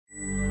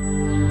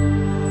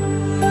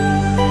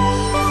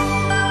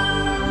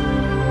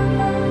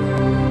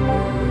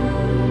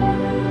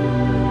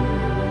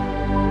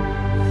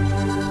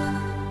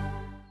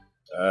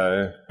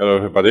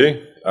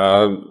everybody.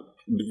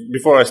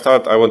 Before I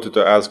start, I wanted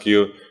to ask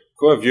you,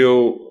 who of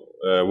you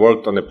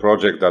worked on a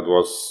project that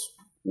was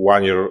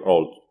 1 year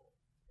old?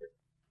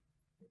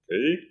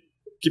 Okay.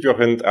 Keep your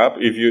hand up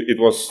if it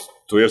was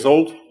 2 years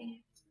old,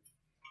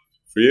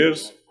 3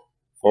 years,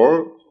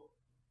 4,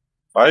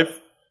 5.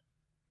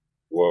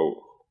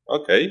 Whoa.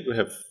 Okay, we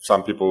have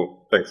some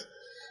people, thanks,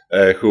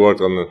 who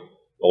worked on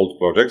old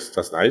projects.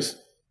 That's nice.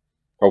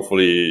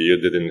 Hopefully you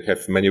didn't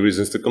have many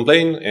reasons to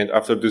complain, and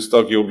after this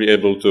talk you'll be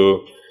able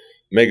to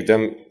make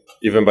them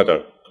even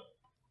better.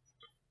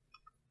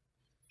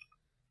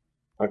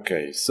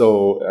 Okay,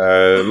 so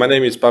my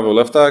name is Paweł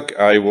Lewtak.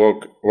 I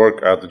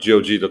work at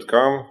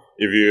GOG.com.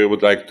 If you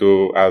would like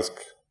to ask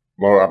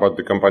more about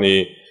the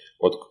company,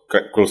 what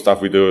cool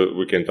stuff we do,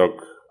 we can talk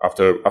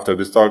after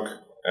this talk.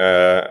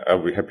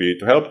 I'll be happy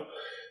to help.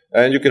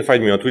 And you can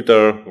find me on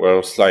Twitter,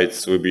 where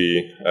slides will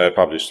be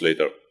published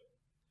later.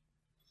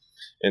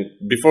 And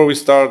before we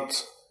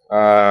start,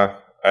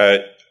 I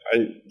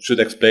should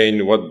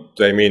explain what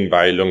I mean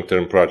by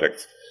long-term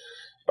projects.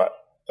 But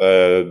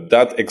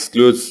that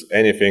excludes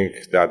anything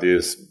that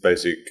is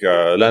basic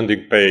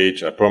landing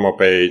page, a promo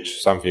page,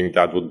 something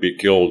that would be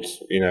killed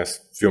in a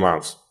few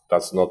months.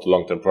 That's not a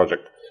long-term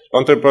project.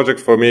 Long-term project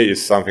for me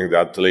is something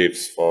that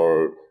lives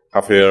for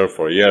half a year,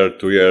 for a year,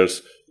 2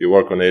 years. You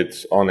work on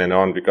it on and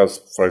on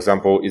because, for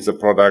example, it's a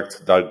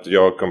product that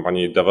your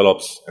company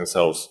develops and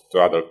sells to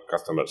other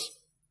customers.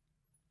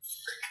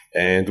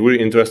 And we're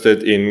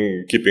interested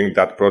in keeping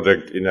that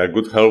project in a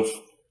good health,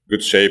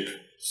 good shape.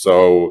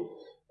 So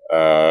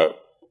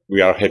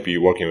we are happy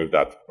working with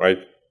that, right?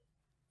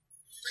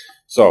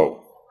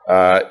 So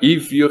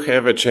if you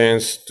have a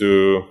chance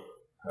to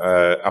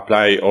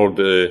apply all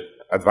the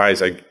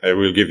advice I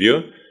will give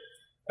you,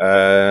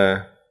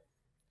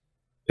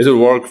 it will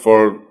work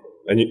for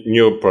a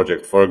new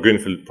project, for a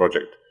greenfield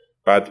project.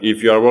 But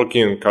if you are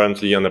working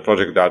currently on a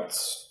project that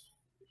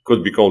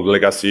could be called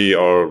legacy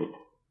or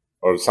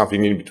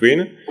something in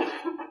between,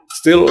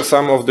 still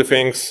some of the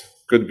things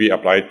could be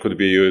applied, could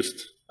be used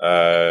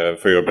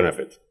for your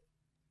benefit.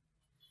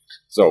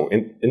 So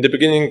in the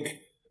beginning,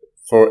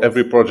 for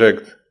every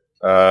project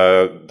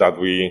that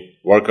we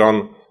work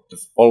on,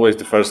 always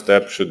the first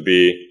step should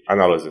be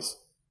analysis.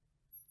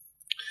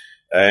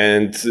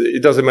 And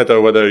it doesn't matter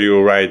whether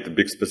you write a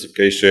big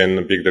specification,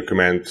 a big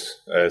document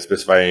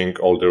specifying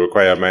all the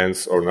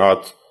requirements or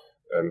not.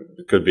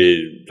 It could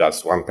be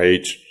just 1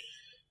 page.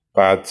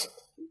 But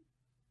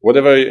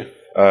whatever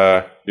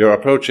your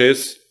approach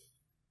is,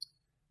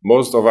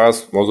 most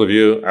of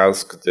you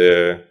ask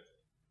the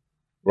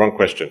wrong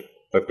question.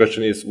 That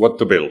question is what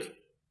to build.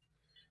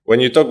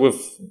 When you talk with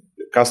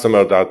a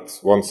customer that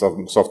wants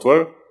some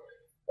software,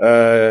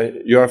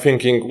 you are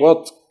thinking,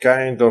 what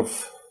kind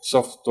of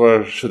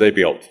software should I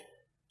build?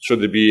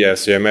 Should it be a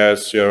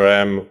CMS,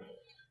 CRM,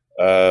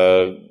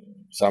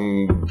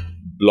 some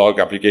blog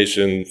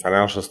application,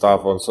 financial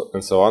stuff,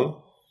 and so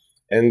on?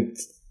 And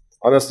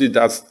honestly,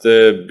 that's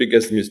the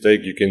biggest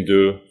mistake you can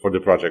do for the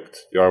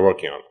project you are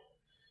working on.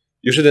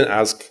 You shouldn't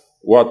ask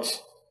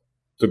what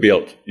to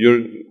build.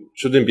 You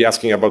shouldn't be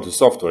asking about the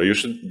software. You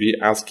should be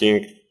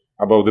asking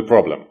about the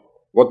problem.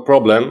 What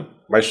problem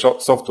my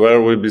software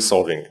will be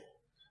solving?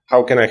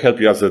 How can I help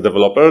you as a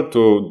developer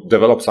to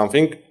develop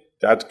something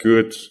that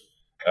could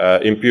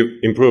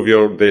improve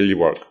your daily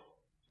work?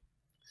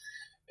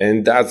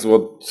 And that's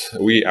what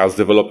we as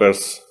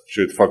developers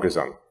should focus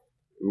on.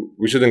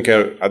 We shouldn't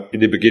care at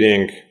the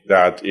beginning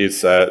that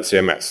it's a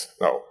CMS.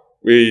 No,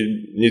 we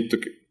need to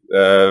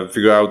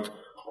figure out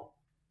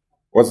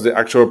what's the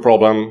actual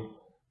problem,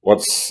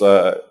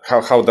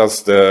 how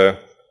does the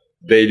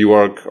daily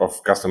work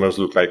of customers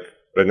look like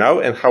right now,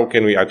 and how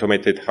can we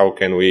automate it, how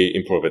can we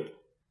improve it.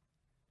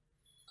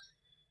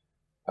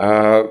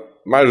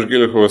 Mariusz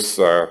Gil, who was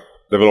a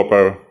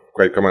developer,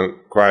 quite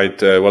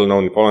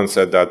well-known in Poland,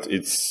 said that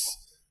it's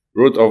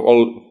root of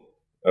all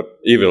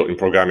evil in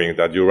programming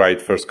that you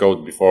write first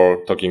code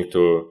before talking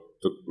to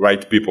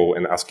right people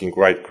and asking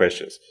right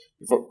questions.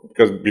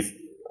 Because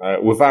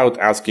without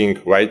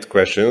asking right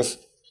questions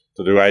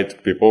to the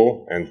right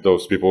people, and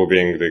those people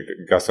being the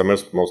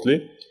customers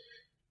mostly,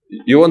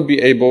 you won't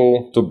be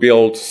able to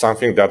build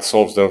something that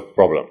solves their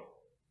problem.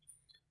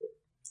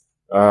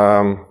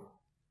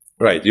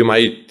 Right, you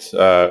might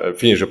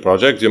finish a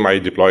project, you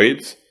might deploy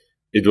it,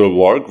 it will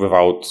work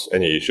without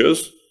any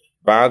issues,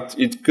 but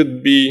it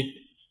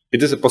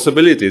is a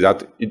possibility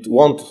that it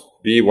won't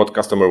be what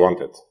customer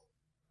wanted.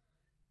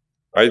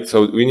 Right,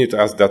 so we need to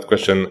ask that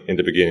question in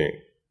the beginning.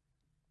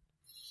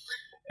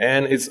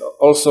 And it's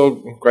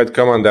also quite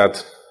common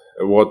that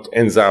what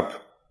ends up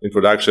in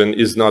production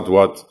is not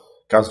what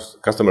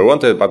customer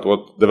wanted, but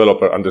what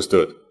developer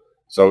understood.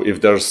 So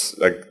if there's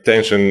like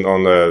tension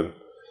on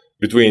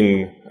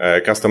between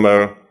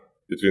customer,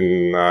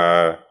 between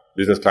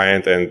business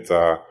client and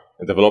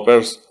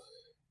developers,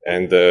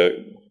 and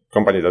the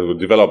company that will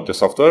develop the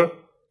software,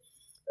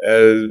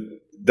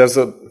 there's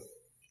a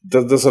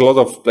lot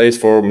of place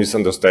for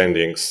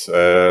misunderstandings.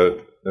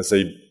 Let's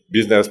say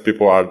business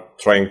people are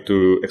trying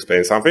to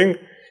explain something,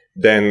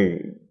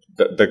 then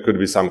there could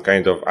be some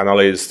kind of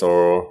analyst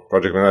or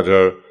project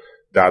manager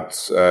that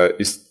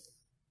is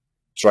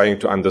trying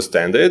to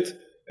understand it,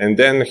 and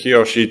then he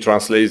or she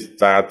translates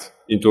that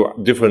into a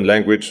different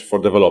language for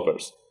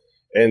developers.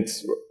 And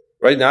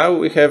right now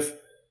we have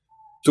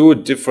 2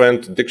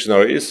 different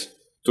dictionaries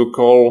to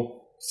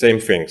call same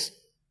things.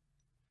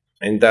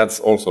 And that's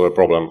also a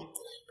problem,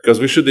 because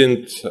we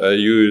shouldn't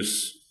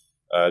use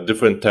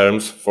different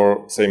terms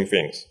for same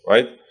things,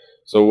 right?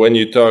 So when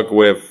you talk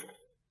with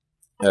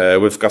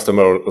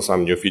customer or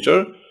some new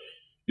feature,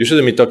 you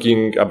shouldn't be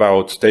talking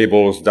about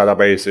tables,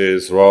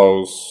 databases,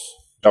 rows,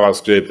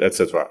 JavaScript,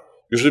 etc.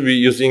 You should be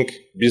using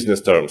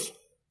business terms,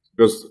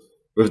 because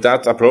with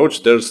that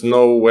approach, there's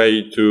no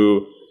way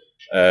to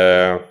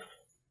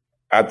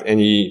add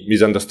any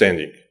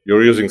misunderstanding.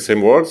 You're using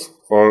same words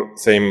for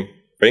same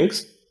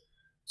things,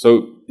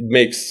 so it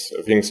makes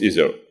things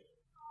easier.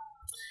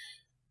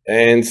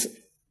 And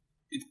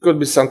it could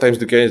be sometimes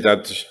the case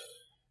that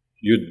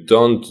you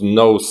don't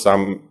know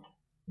some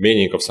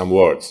meaning of some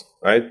words,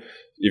 right?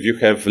 If you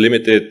have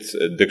limited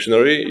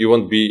dictionary, you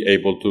won't be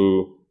able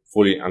to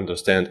fully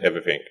understand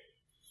everything.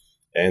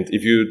 And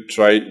if you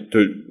try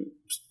to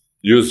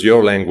use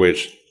your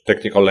language,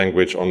 technical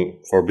language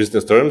for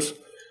business terms,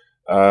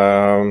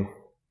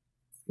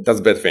 that's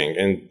a bad thing.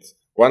 And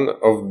one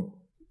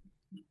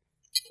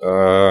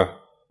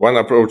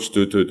approach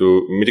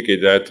to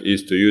mitigate that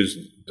is to use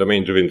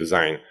domain-driven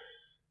design.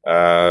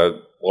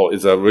 Well,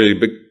 it's a really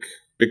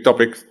big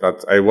topic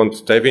that I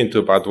won't dive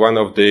into, but one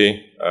of the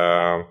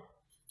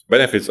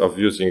benefits of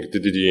using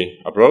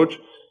DDD approach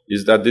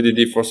is that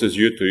DDD forces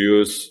you to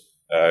use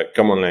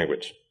common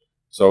language.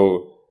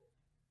 So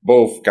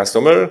both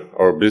customer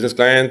or business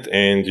client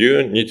and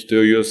you need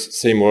to use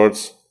same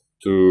words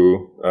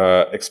to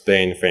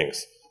explain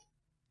things.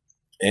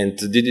 And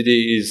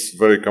DDD is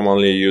very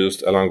commonly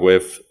used along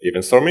with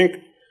event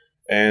storming.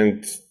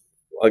 And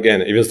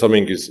again, event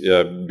storming is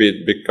a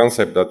big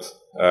concept that,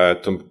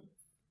 to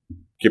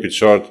keep it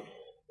short,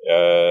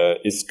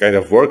 it's kind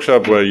of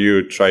workshop where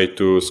you try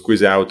to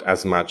squeeze out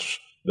as much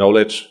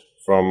knowledge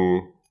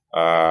from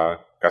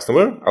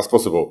customer as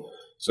possible.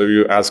 So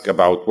you ask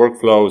about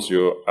workflows,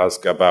 you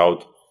ask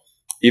about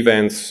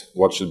events,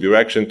 what should be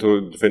reaction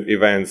to different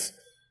events,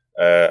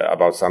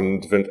 about some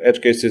different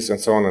edge cases,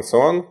 and so on and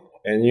so on.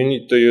 And you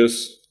need to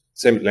use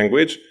same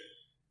language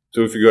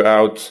to figure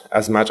out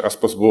as much as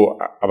possible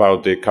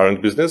about the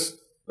current business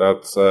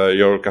that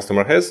your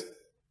customer has.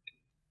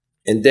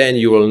 And then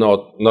you will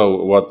not know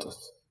what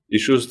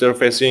issues they're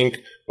facing,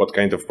 what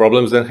kind of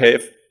problems they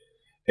have.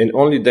 And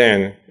only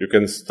then you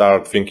can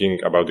start thinking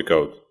about the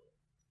code.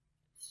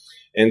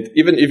 And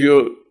even if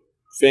you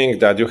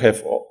think that you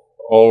have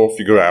all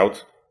figured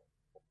out,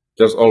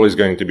 there's always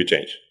going to be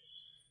change,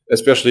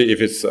 especially if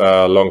it's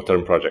a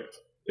long-term project.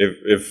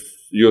 If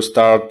you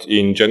start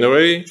in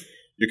January,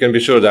 you can be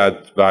sure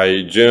that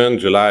by June,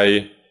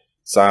 July,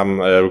 some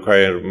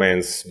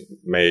requirements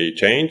may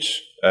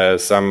change,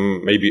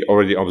 some may be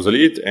already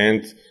obsolete,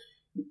 and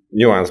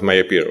new ones may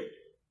appear.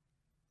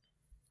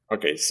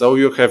 Okay, so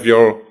you have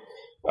your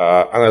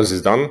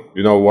analysis done.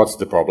 You know what's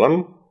the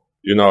problem.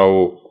 You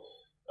know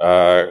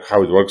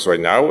how it works right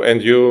now,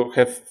 and you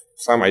have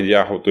some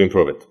idea how to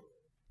improve it.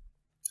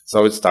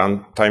 So it's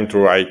time to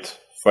write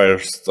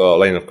first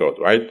line of code,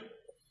 right?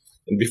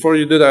 And before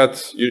you do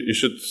that, you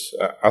should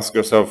ask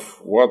yourself,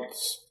 what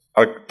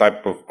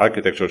type of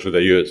architecture should I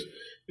use?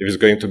 If it's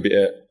going to be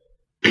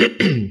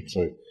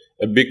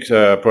a big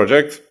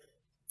project,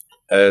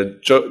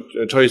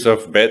 choice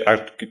of bad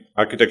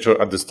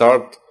architecture at the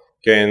start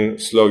can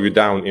slow you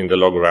down in the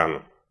long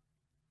run.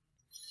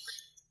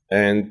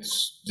 And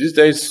these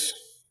days,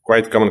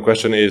 quite common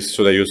question is,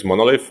 should I use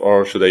monolith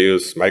or should I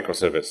use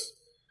microservice?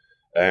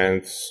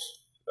 And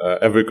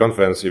every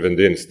conference, even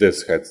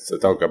this had a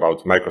talk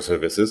about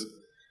microservices.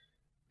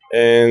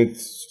 And,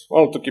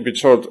 well, to keep it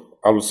short,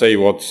 I will say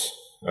what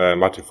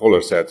Martin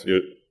Fowler said. You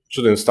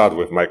shouldn't start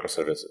with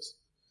microservices.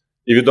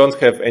 If you don't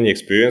have any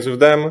experience with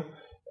them,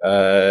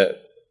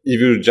 if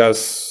you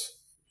just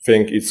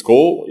think it's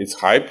cool, it's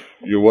hype,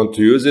 you want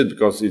to use it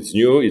because it's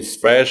new, it's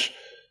fresh,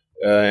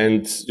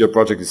 and your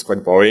project is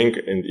quite boring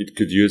and it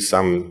could use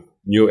some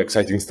new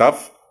exciting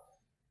stuff,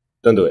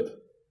 don't do it.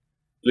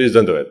 Please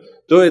don't do it.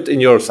 Do it in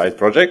your side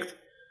project.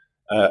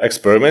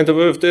 Experiment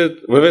with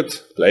it,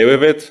 play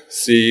with it,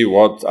 see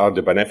what are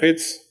the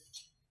benefits,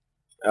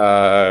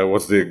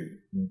 what's the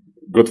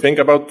good thing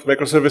about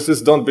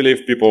microservices. Don't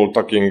believe people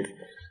talking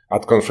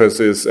at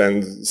conferences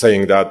and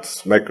saying that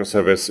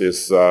microservice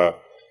is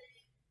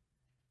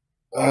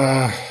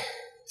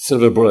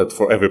silver bullet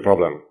for every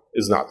problem.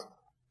 It's not.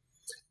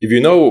 If you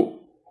know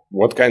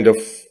what kind of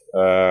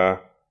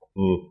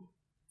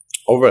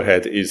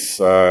overhead is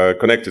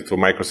connected to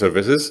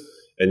microservices,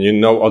 and you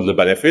know all the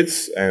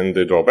benefits and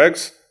the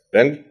drawbacks,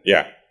 then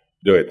yeah,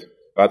 do it.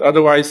 But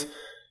otherwise,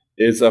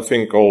 it's a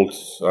thing called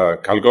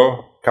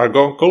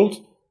cargo code.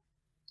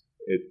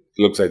 It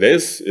looks like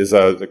this. It's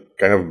a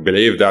kind of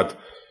belief that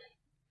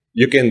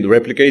you can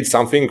replicate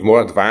something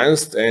more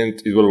advanced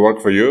and it will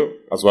work for you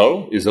as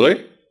well,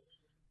 easily.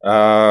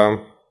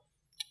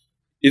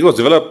 it was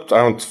developed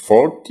around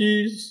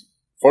 40s,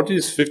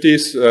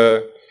 50s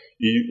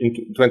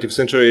in 20th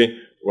century,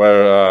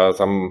 where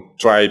some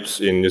tribes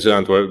in New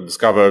Zealand were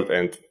discovered,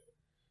 and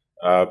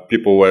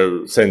people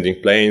were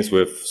sending planes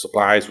with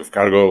supplies, with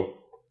cargo,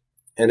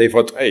 and they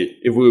thought, hey,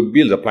 if we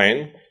build a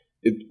plane,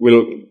 it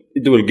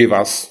will give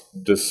us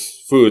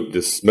this food,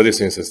 this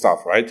medicines and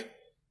stuff, right?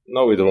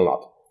 No, it will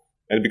not.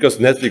 And because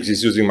Netflix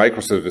is using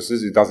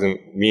microservices, it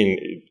doesn't mean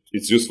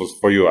it's useful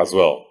for you as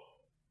well.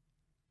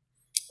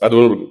 But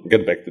we'll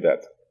get back to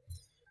that.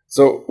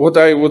 So what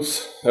I would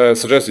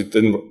suggest in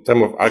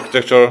terms of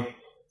architecture,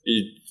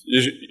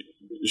 you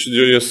should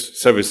use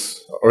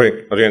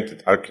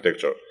service-oriented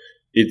architecture.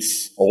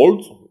 It's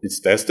old, it's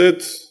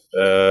tested,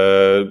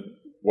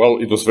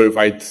 well, it was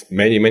verified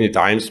many, many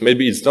times.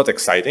 Maybe it's not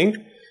exciting,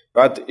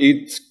 but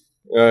it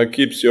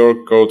keeps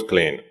your code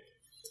clean.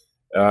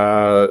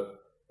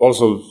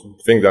 Also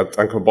think that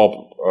Uncle Bob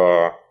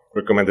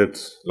recommended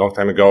a long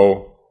time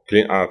ago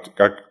clean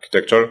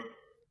architecture.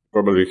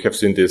 Probably have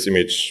seen this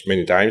image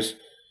many times.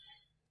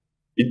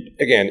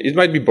 Again, it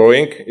might be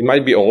boring, it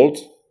might be old,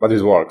 but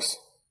it works.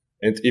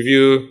 And if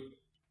you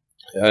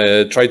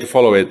try to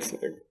follow it,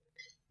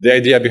 the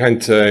idea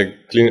behind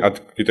clean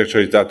architecture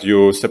is that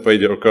you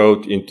separate your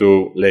code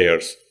into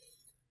layers.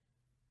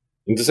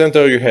 In the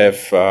center, you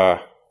have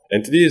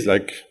entities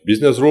like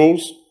business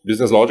rules,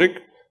 business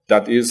logic,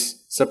 that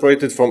is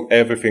separated from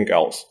everything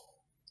else.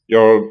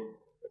 Your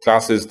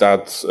classes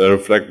that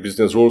reflect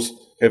business rules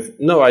have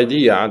no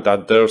idea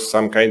that there's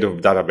some kind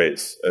of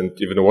database, and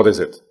even what is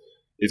it.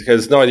 It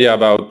has no idea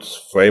about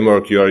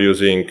framework you are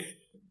using,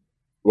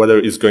 whether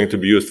it's going to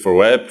be used for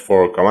web,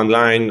 for command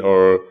line,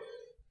 or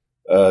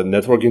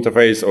network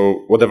interface,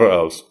 or whatever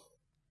else.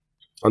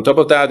 On top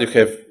of that, you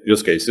have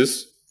use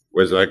cases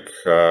with like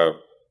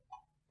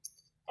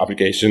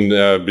application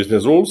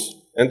business rules,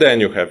 and then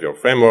you have your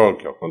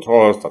framework, your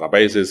controllers,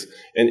 databases,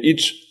 and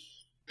each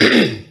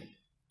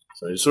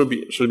so it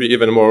should be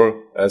even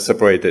more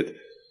separated.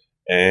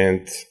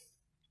 And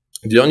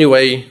the only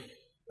way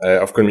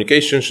of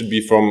communication should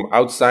be from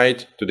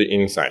outside to the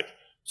inside.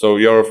 So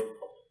your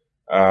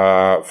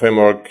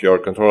framework, your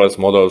controllers,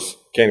 models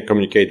can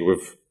communicate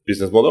with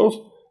business models,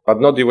 but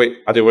not the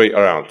other way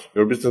around.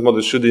 Your business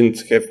model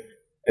shouldn't have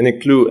any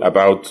clue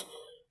about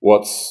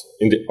what's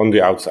on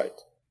the outside.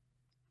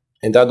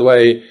 And that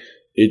way,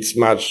 it's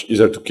much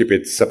easier to keep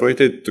it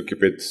separated, to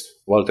keep it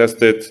well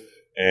tested,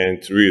 and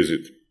reuse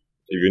it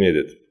if you need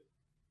it.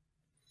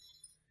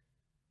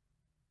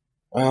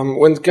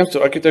 When it comes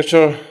to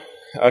architecture,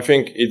 I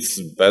think it's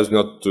best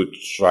not to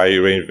try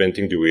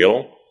reinventing the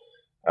wheel.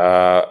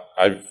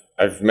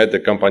 I've met a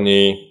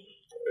company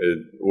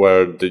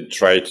where they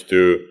tried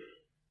to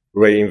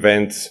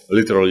reinvent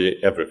literally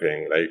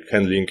everything, like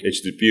handling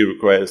HTTP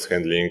requests,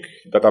 handling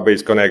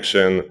database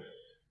connection,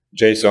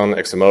 JSON,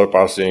 XML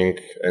parsing,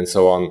 and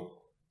so on.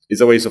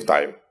 It's a waste of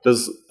time.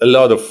 There's a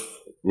lot of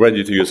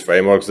ready-to-use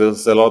frameworks.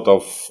 There's a lot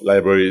of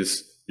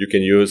libraries you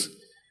can use.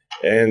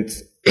 And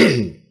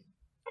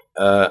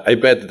I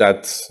bet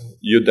that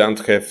you don't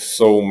have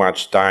so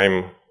much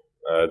time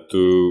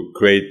to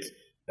create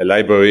a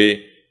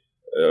library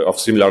of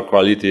similar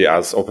quality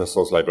as open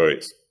source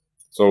libraries.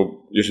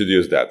 So you should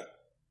use that.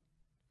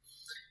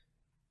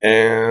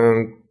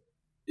 And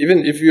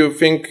even if you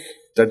think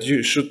that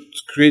you should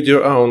create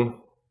your own,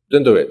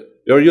 then do it.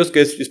 Your use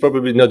case is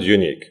probably not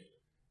unique.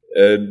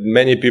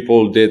 Many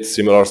people did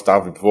similar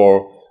stuff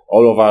before.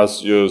 All of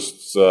us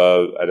used,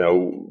 I don't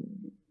know,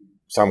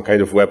 some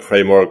kind of web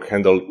framework,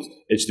 handled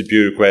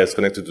HTTP requests,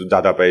 connected to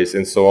database,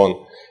 and so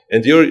on.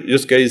 And your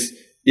use case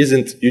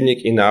isn't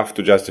unique enough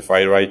to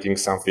justify writing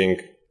something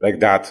like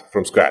that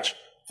from scratch.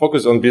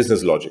 Focus on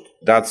business logic.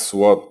 That's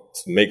what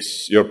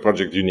makes your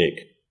project unique.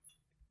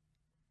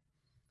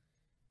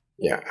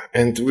 Yeah,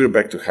 and we're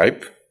back to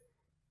hype.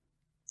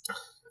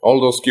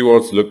 All those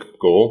keywords look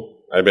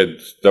cool. I bet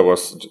there were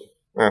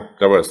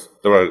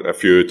a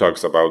few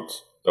talks about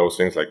those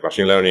things like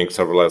machine learning,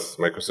 serverless,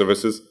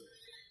 microservices.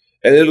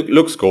 And it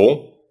looks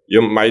cool.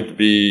 You might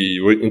be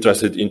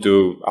interested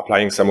into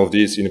applying some of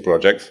these in a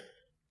project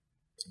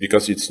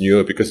because it's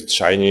new, because it's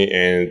shiny,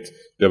 and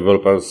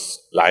developers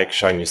like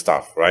shiny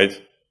stuff,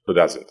 right? Who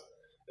doesn't?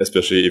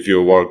 Especially if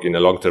you work in a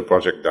long-term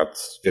project that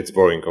gets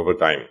boring over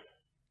time.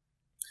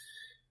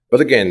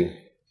 But again,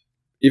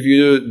 if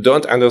you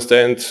don't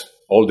understand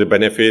all the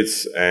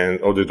benefits and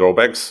all the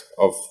drawbacks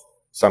of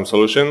some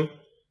solution,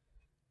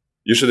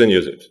 you shouldn't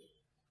use it.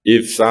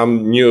 If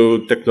some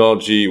new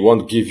technology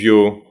won't give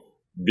you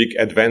big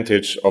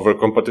advantage over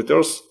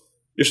competitors,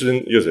 you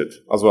shouldn't use it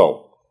as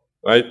well,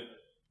 right?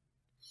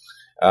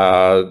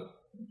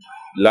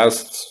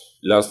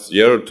 Last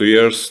year, 2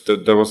 years,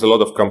 there was a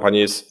lot of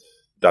companies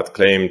that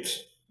claimed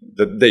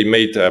that they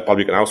made a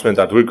public announcement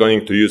that we're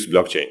going to use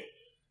blockchain.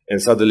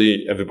 And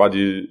suddenly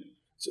everybody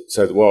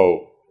said,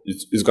 whoa,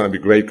 it's going to be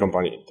a great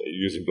company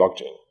using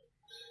blockchain.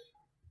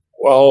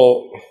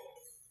 Well,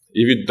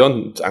 if you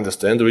don't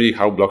understand really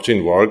how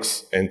blockchain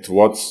works and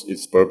what's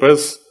its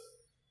purpose,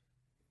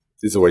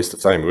 it's a waste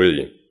of time,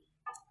 really,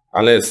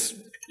 unless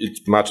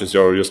it matches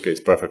your use case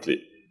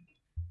perfectly.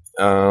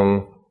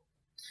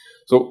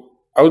 So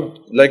I would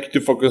like to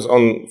focus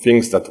on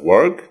things that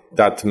work,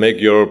 that make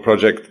your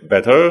project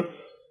better,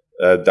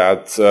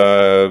 that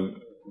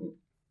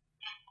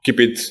keep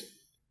it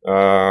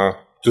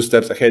 2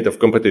 steps ahead of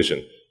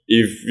competition.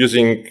 If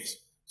using,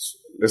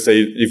 let's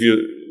say, if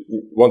you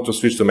want to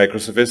switch to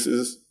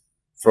microservices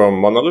from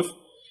monolith,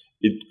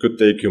 it could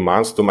take you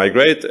months to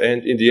migrate,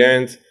 and in the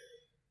end,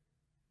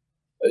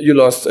 you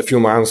lost a few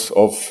months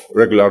of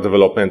regular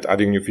development,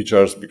 adding new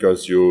features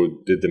because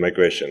you did the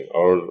migration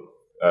or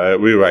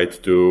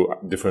rewrite to a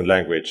different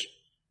language.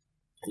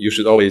 You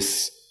should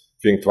always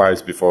think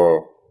twice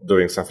before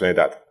doing something like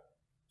that.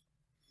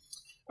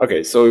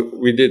 Okay, so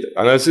we did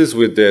analysis,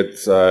 we did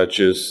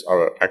choose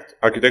our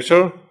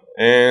architecture,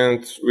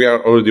 and we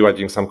are already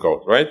writing some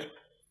code, right?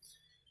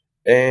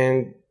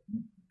 And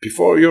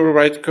before you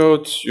write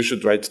code, you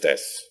should write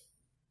tests.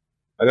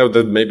 I know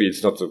that maybe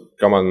it's not a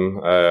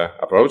common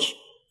approach.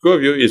 Who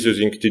of you is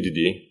using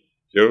TDD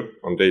here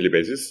on a daily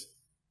basis?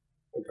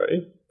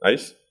 Okay,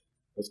 nice.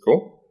 That's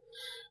cool.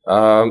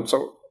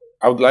 So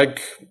I would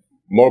like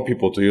more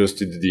people to use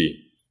TDD,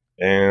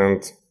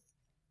 and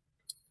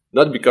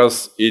not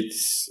because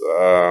it's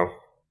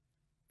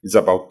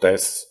about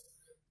tests.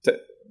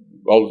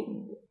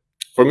 Well,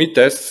 for me,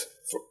 tests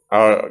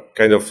are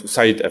kind of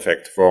side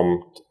effect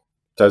from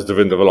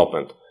test-driven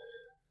development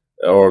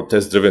or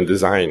test-driven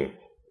design.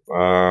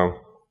 For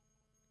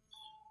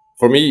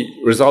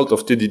me, result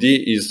of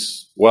TDD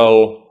is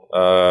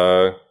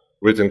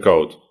written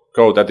code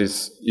that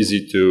is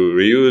easy to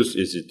reuse,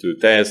 easy to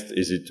test,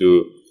 easy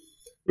to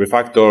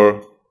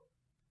refactor,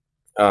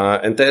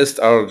 and tests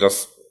are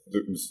just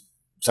the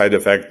side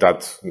effect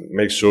that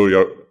makes sure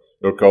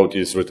your code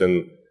is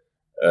written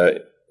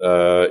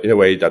in a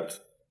way that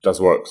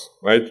just works,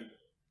 right?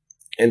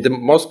 And the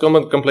most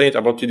common complaint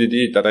about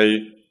TDD that I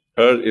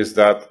heard is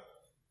that,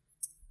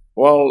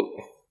 well,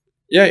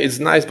 yeah, it's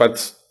nice,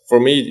 but for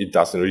me, it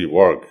doesn't really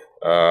work.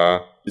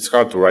 It's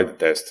hard to write a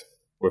test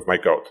with my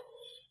code.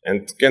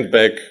 And Kent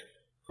Beck,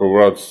 who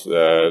wrote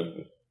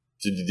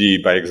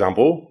TDD by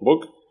example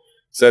book,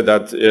 said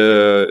that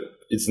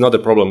it's not a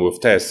problem with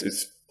tests,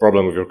 it's a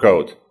problem with your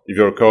code. If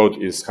your code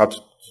is hard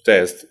to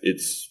test,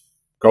 it's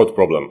code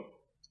problem,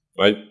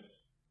 right?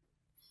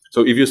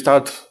 So if you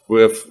start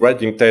with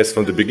writing tests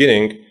from the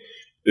beginning,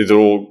 it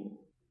will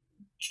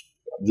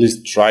at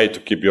least try to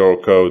keep your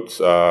code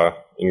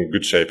in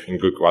good shape, in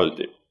good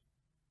quality.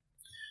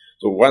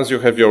 So once you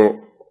have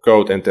your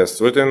code and tests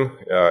written,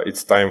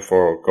 it's time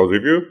for code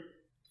review.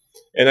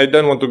 And I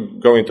don't want to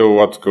go into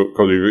what code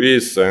review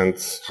is and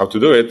how to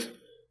do it.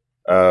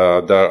 There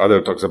are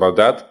other talks about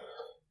that.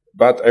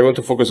 But I want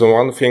to focus on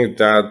one thing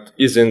that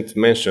isn't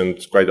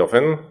mentioned quite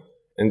often,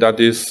 and that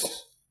is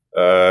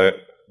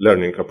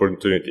learning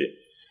opportunity.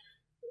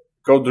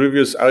 Code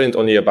reviews aren't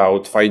only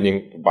about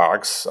finding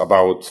bugs,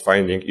 about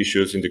finding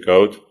issues in the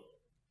code,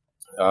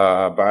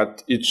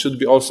 but it should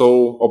be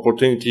also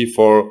opportunity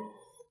for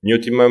new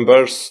team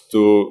members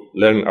to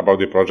learn about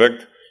the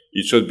project.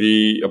 It should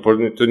be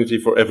opportunity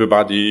for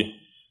everybody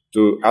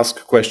to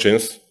ask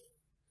questions.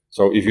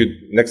 So if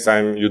next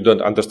time you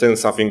don't understand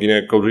something in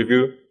a code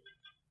review,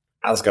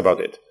 ask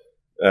about it.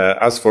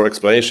 Ask for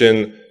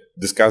explanation,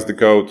 discuss the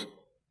code.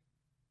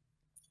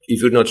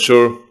 If you're not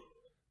sure,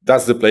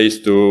 that's the place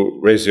to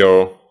raise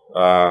your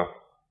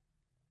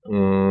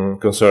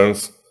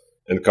concerns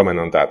and comment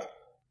on that.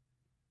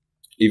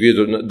 If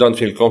you don't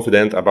feel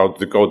confident about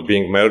the code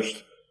being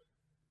merged,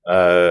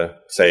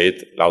 say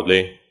it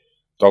loudly,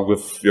 talk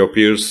with your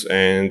peers,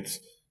 and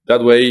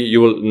that way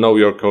you will know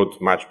your code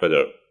much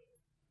better.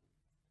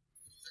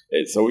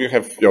 Okay, so you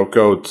have your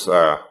code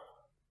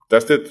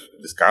tested,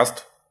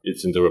 discussed,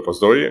 it's in the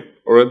repository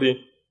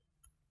already.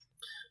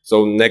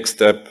 So next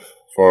step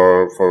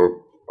for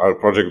our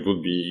project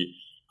would be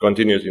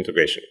continuous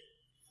integration.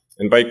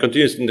 And by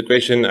continuous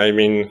integration, I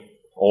mean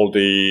all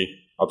the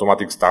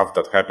automatic stuff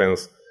that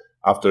happens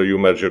after you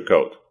merge your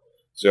code.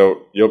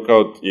 So your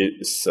code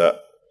is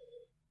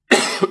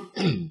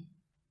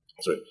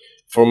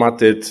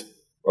formatted,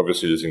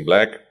 obviously using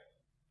black.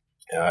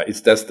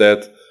 It's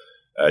tested.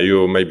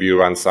 You maybe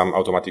run some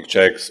automatic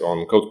checks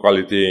on code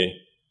quality.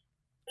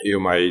 You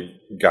might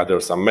gather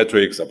some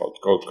metrics about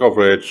code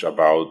coverage,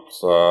 about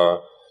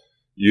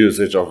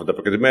usage of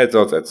deprecated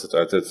methods,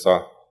 etc.,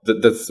 etc.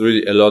 That's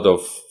really a lot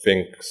of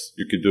things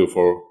you could do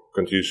for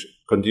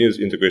continuous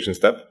integration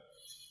step.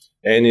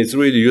 And it's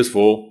really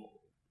useful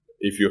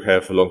if you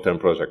have a long-term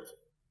project.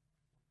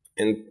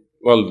 And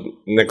well,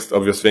 next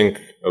obvious thing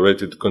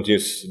related to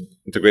continuous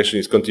integration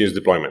is continuous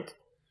deployment.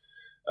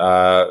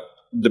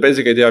 The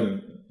basic idea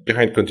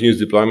behind continuous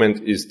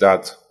deployment is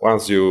that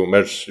once you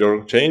merge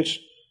your change,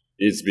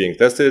 it's being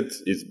tested,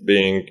 it's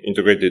being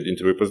integrated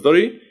into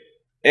repository,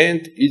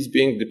 and it's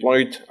being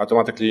deployed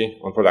automatically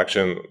on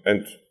production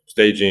and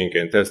staging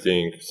and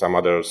testing some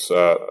other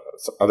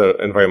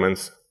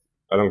environments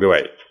along the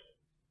way.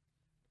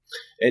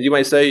 And you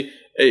might say,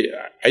 hey,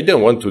 I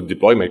don't want to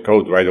deploy my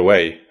code right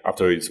away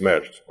after it's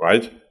merged,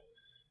 right?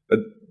 But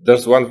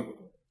there's one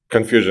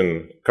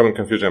common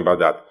confusion about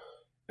that.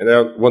 And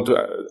I want to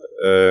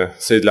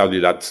say it loudly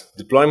that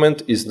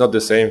deployment is not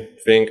the same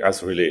thing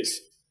as release.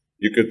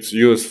 You could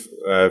use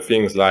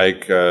things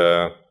like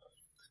feature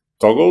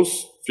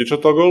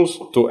toggles,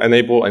 to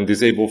enable and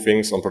disable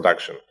things on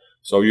production.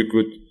 So you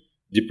could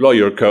deploy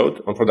your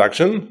code on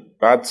production,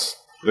 but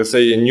let's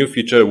say a new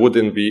feature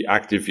wouldn't be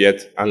active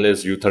yet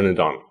unless you turn it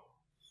on.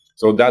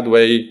 So that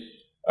way,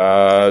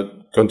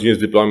 continuous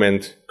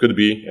deployment could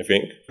be a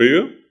thing for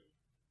you.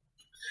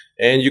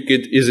 And you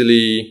could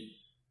easily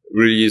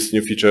release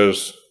new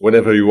features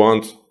whenever you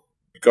want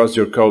because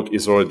your code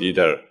is already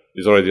there.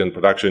 It's already in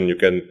production. You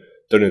can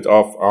turn it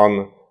off,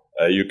 on.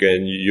 You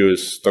can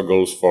use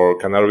toggles for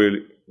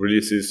canary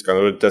releases,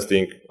 canary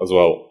testing as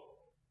well.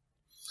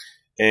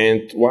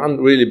 And one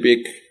really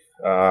big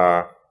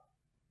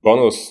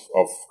bonus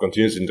of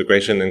continuous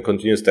integration and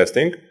continuous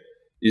testing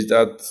is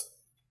that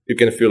you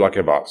can feel like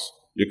a boss.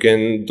 You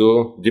can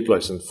do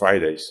deploys on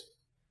Fridays.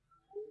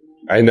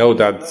 I know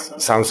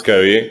that sounds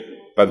scary,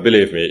 but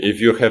believe me,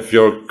 if you have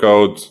your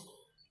code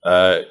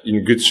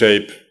in good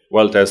shape,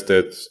 well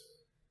tested,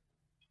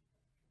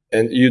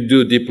 and you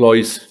do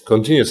deploys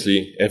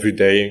continuously every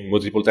day,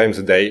 multiple times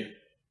a day,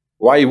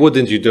 why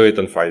wouldn't you do it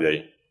on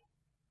Friday?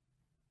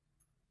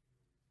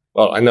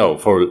 Well, I know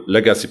for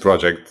legacy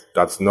project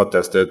that's not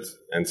tested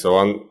and so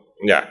on,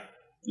 yeah,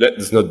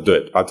 let's not do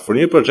it. But for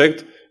new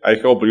project, I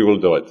hope you will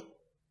do it.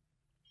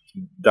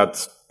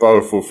 That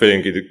powerful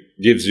feeling it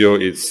gives you,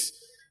 it's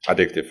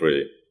addictive,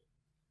 really.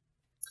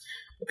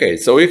 Okay,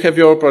 so you have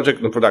your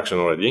project in production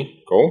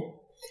already.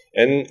 Cool.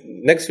 And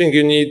next thing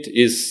you need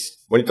is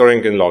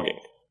monitoring and logging.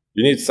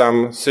 You need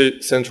some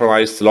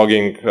centralized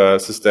logging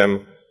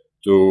system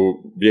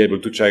to be able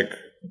to check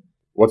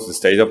what's the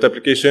state of the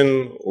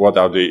application, what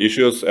are the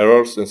issues,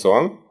 errors, and so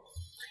on.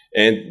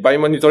 And by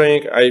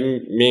monitoring, I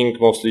mean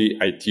mostly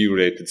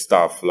IT-related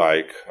stuff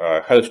like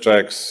health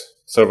checks,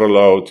 server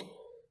load,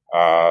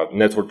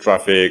 network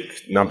traffic,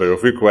 number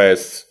of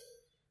requests,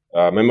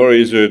 memory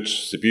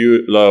usage,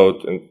 CPU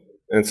load,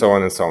 and so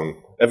on and so on.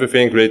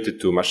 Everything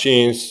related to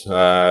machines,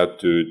 to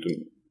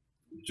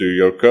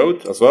your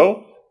code as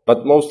well,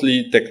 but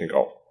mostly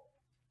technical.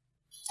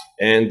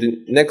 And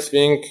the next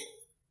thing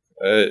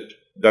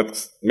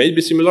that may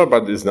be similar,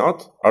 but is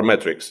not, are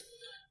metrics.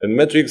 And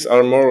metrics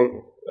are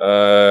more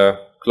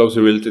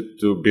closely related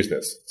to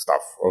business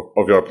stuff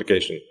of your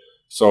application.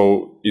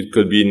 So it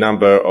could be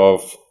number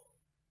of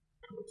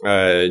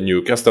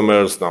new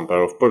customers,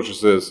 number of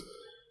purchases,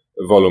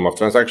 volume of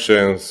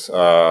transactions,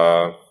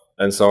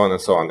 and so on and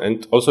so on.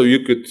 And also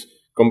you could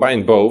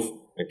combine both,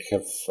 like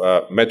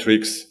have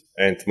metrics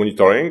and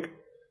monitoring,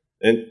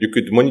 and you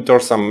could monitor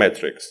some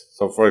metrics.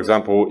 So for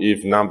example,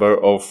 if number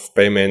of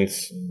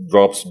payments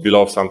drops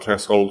below some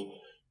threshold,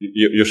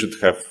 you should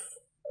have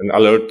an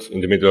alert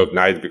in the middle of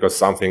night because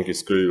something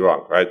is clearly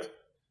wrong, right?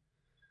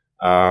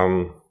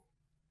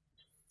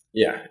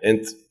 Yeah,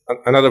 and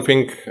another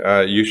thing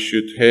you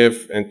should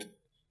have, and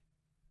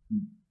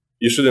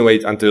you shouldn't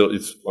wait until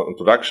it's on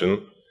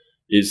production,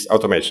 is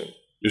automation.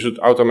 You should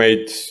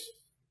automate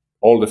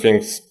all the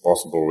things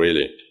possible,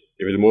 really.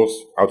 If it moves,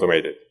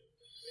 automate it.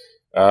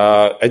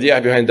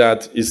 Idea behind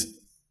that is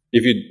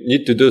if you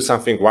need to do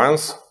something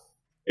once,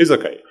 it's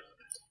okay.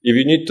 If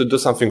you need to do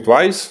something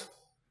twice,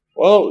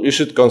 well, you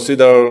should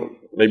consider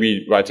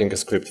maybe writing a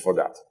script for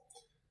that.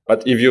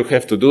 But if you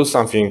have to do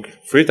something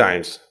 3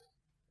 times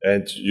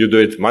and you do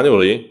it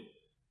manually,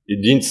 it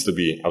needs to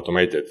be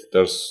automated.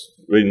 There's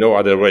really no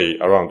other way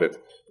around it.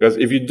 Because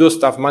if you do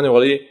stuff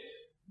manually,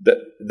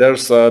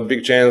 there's a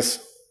big chance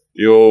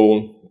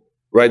you'll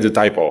write the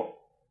typo.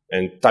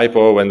 And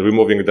typo when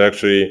removing a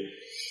directory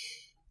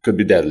could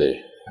be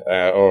deadly,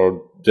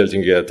 or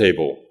deleting a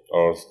table,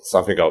 or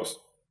something else.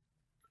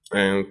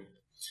 And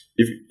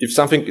if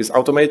something is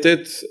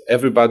automated,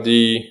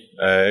 everybody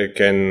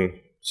can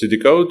see the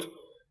code,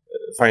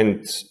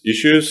 find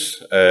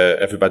issues,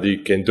 everybody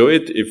can do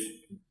it. If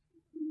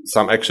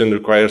some action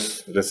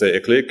requires, let's say,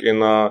 a click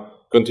in a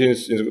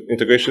continuous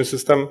integration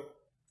system,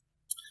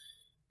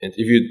 and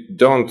if you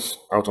don't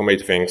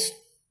automate things,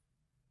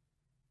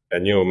 a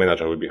new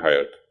manager will be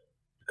hired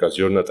because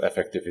you're not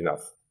effective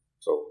enough.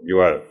 So you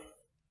are.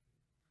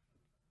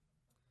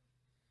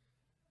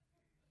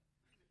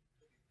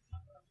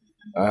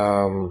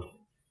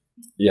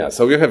 Yeah,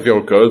 so you have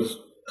your code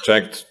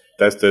checked,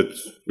 tested,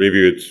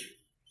 reviewed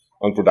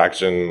on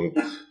production.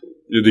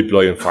 You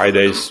deploy on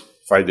Fridays,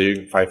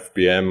 Friday, 5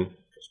 p.m.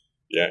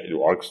 Yeah, it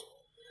works.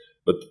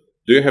 But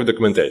do you have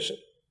documentation?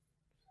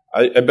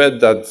 I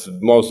bet that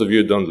most of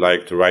you don't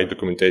like to write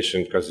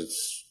documentation because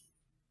it's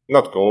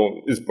not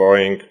cool, it's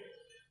boring,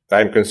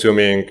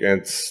 time-consuming,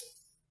 and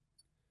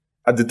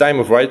at the time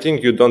of writing,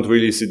 you don't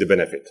really see the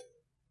benefit.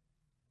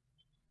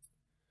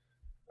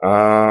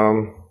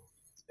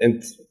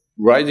 And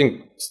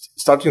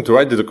starting to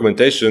write the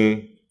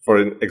documentation for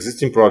an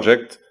existing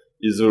project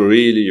is a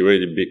really,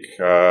 really big,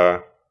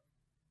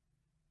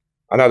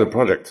 another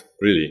project,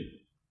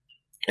 really.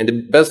 And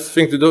the best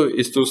thing to do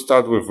is to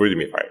start with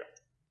README file.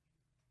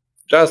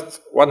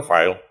 Just one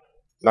file,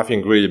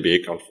 nothing really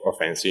big or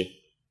fancy.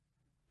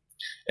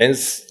 And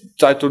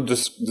try to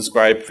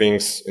describe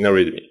things in a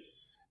README.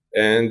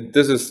 And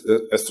this is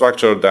a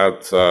structure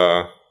that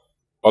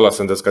Ola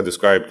Sendeska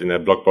described in a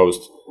blog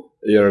post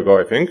a year ago,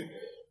 I think.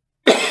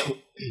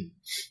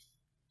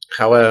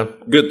 How a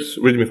good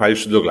README file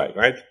should look like,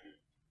 right?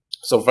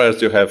 So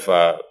first you have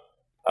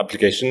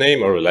application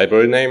name or a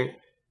library name,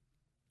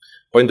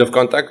 point of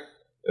contact,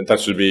 and that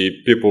should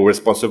be people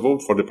responsible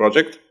for the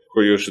project,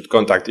 who you should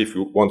contact if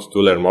you want to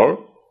learn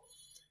more.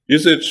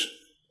 Usage,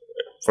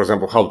 for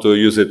example, how to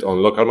use it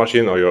on local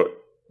machine or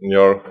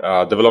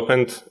your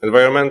development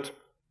environment.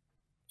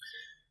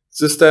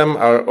 System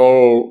are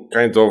all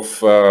kind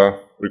of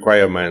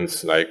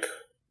requirements like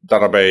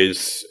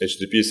database,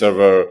 HTTP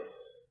server,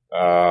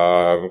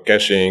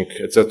 caching,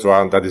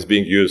 etc. that is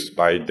being used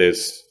by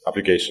this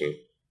application.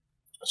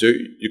 So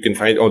you can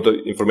find all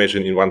the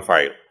information in one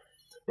file.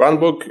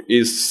 Runbook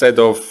is a set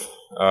of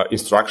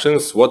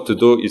instructions what to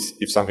do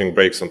if something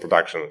breaks on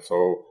production. So,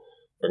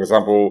 for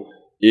example,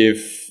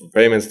 if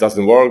payments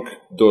doesn't work,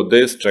 do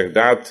this, check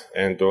that,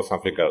 and do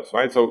something else,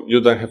 right? So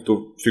you don't have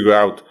to figure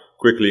out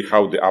quickly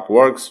how the app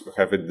works. You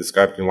have it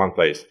described in one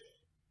place.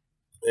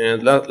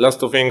 And last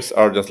two things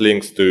are just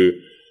links to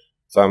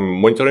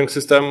some monitoring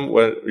system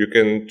where you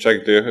can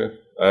check the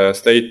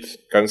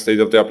current state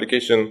of the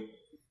application,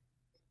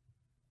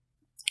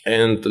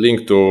 and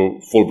link to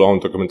full-blown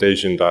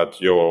documentation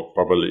that you'll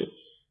probably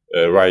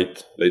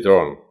write later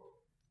on.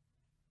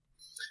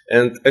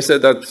 And I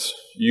said that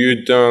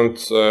you don't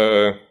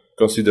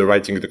consider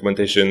writing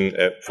documentation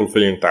a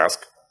fulfilling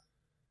task,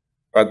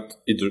 but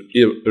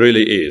it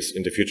really is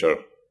in the future.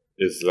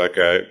 It's like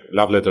a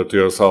love letter to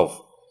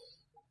yourself.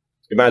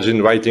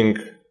 Imagine writing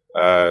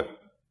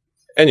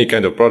any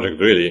kind of project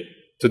really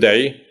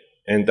today,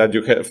 and that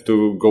you have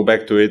to go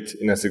back to it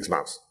in 6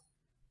 months.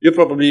 You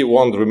probably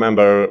won't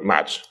remember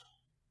much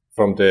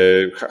from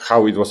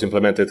how it was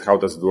implemented, how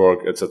does it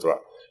work, etc.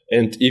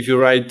 And if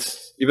you write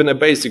even a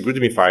basic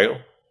README file,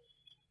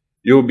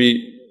 you'll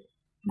be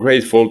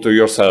grateful to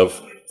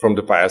yourself from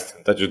the past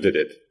that you did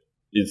it.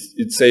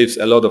 It saves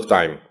a lot of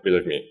time,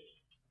 believe me.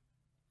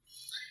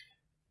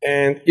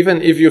 And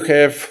even if you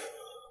have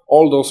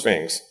all those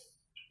things,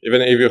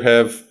 even if you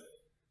have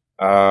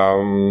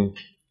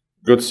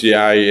good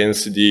CI and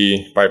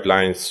CD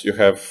pipelines, you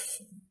have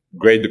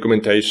great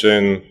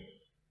documentation,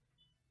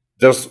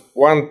 there's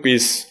one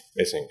piece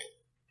missing,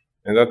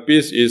 and that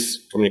piece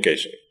is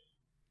communication.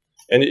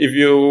 And if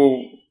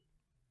you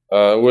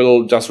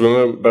will just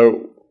remember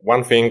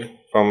one thing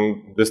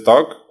from this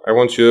talk, I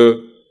want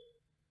you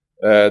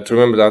to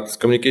remember that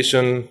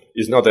communication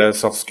is not a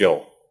soft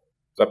skill.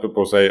 Some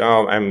people say,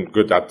 oh, I'm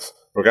good at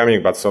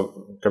programming, but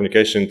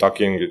communication,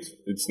 talking,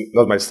 it's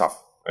not my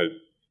stuff.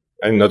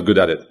 I'm not good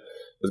at it.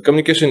 But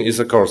communication is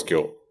a core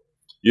skill.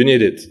 You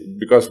need it,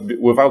 because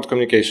without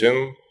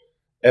communication,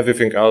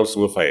 everything else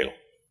will fail.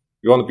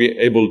 You won't be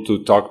able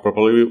to talk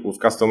properly with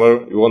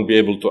customer. You won't be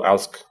able to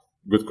ask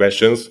good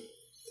questions.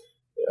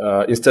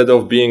 Instead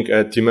of being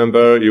a team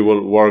member, you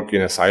will work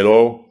in a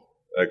silo,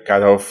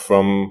 cut off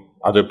from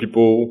other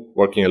people,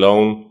 working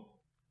alone.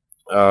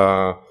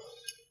 So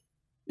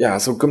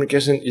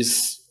communication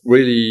is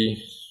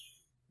really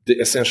the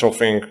essential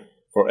thing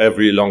for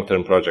every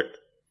long-term project.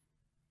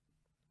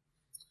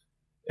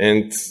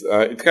 And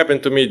it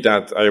happened to me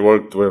that I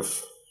worked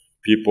with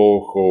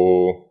people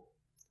who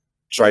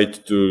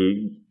tried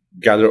to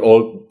gather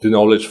all the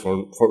knowledge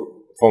for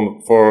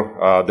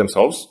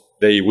themselves.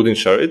 They wouldn't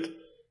share it,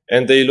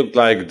 and they looked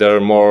like they're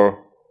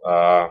more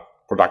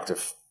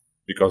productive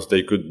because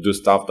they could do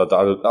stuff that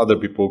other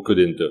people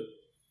couldn't do.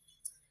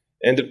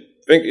 And the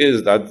thing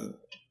is that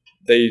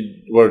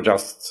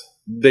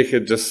they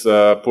had just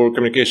poor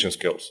communication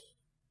skills,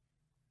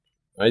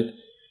 right?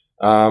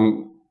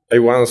 I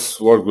once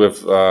worked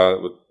with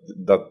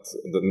the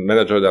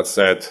manager that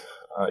said,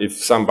 if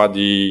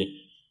somebody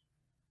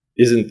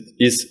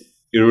is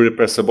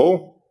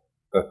irreplaceable,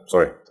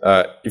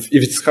 if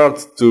it's hard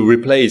to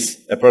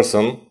replace a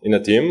person in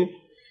a team,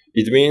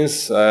 it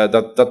means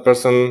that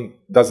person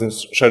doesn't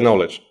share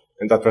knowledge,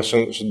 and that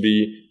person should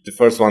be the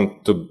first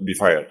one to be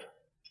fired,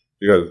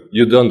 because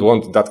you don't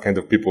want that kind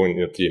of people in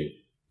your team.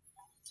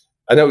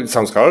 I know it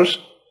sounds harsh,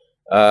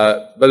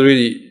 but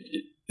really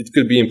it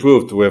could be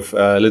improved with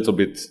a little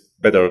bit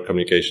better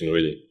communication,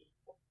 really.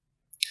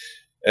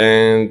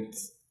 And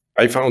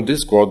I found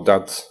this quote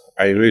that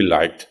I really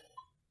liked.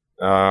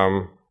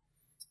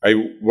 I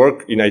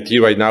work in IT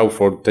right now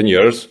for 10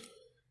 years,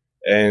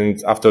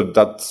 and after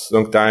that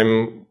long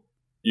time,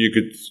 you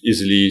could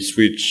easily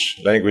switch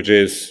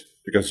languages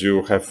because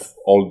you have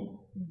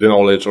all the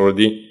knowledge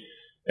already,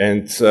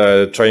 and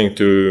trying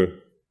to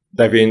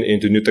dive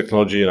into new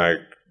technology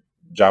like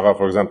Java,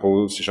 for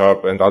example, C#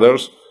 and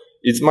others,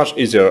 it's much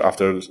easier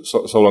after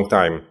so long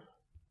time.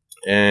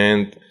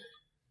 And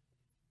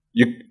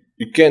you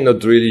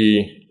cannot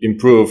really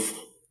improve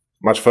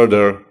much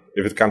further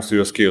if it comes to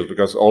your skills,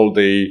 because all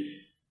the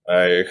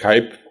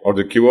hype or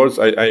the keywords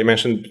I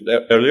mentioned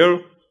earlier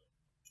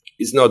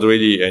is not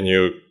really a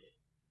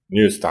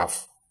new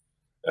stuff.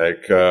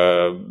 Like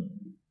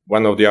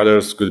one of the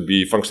others could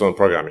be functional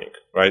programming,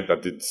 right?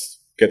 That it's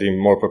getting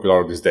more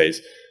popular these days.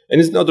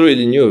 And it's not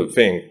really a new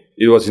thing.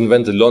 it was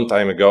invented a long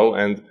time ago,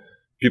 and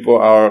people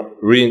are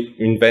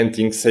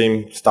reinventing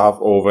same stuff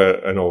over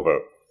and over.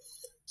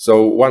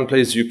 So one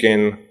place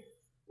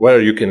where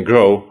you can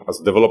grow as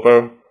a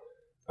developer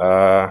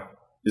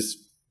is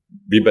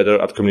be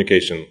better at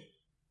communication.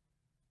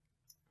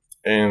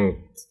 And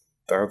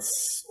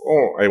that's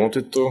all I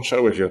wanted to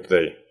share with you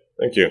today.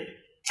 Thank you.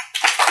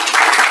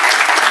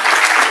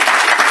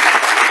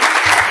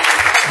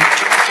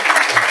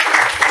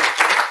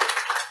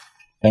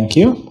 Thank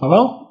you,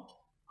 Paweł.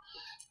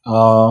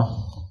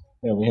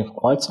 Yeah, we have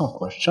quite some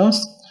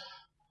questions.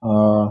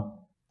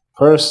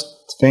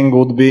 First thing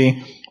would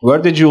be, where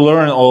did you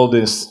learn all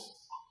this?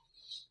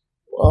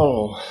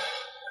 Well,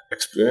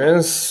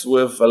 experience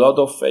with a lot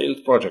of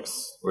failed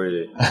projects,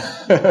 really.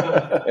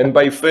 And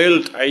by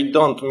failed, I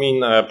don't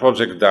mean a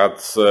project that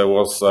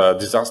was a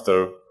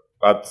disaster,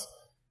 but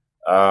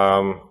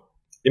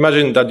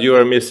imagine that you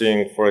are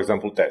missing, for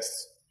example,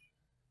 tests.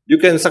 You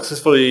can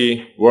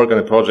successfully work on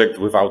a project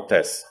without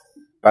tests,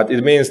 but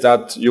it means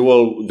that you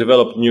will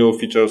develop new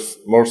features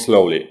more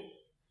slowly.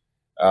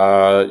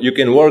 You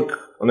can work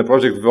on a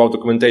project without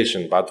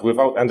documentation, but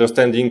without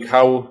understanding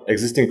how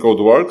existing code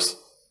works,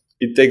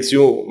 it takes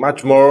you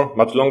much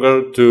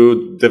longer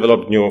to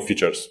develop new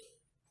features.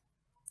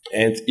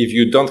 And if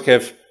you don't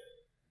have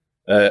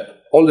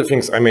all the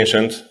things I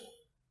mentioned,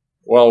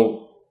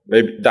 well,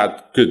 maybe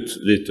that could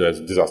lead to a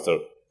disaster.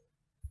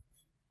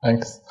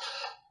 Thanks.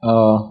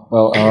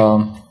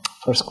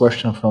 First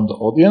question from the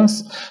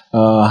audience.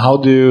 How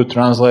do you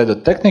translate a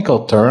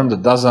technical term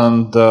that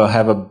doesn't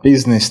have a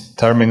business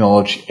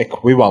terminology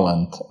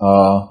equivalent?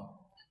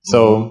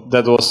 So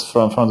that was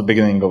from the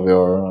beginning of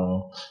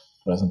your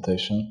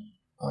presentation.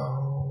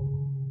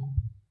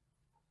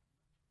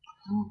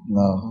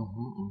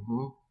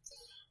 No.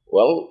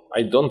 Well,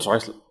 I don't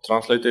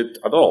translate it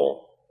at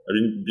all. I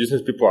mean,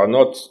 business people are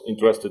not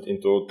interested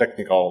into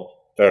technical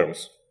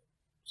terms.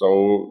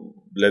 So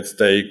let's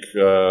take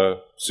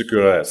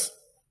secure OS.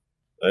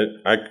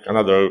 Right?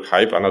 Another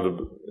hype, another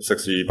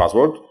sexy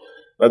buzzword.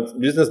 But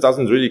business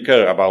doesn't really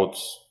care about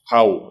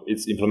how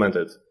it's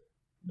implemented.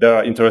 They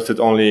are interested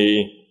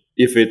only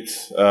if it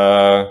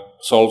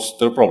solves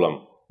their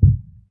problem.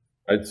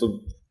 Right? So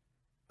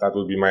that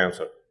would be my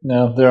answer.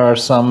 Yeah, there are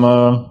some,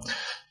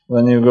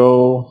 when you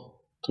go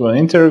to an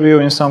interview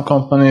in some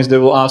companies, they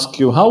will ask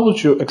you, how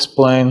would you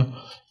explain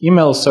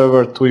email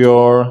server to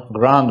your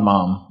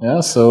grandmom?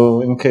 Yeah,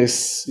 so in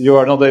case you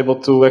are not able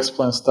to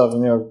explain stuff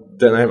in your...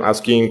 Then I'm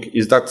asking,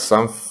 is that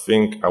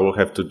something I will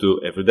have to do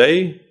every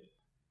day?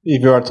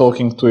 If you are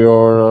talking to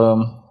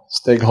your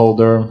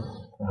stakeholder,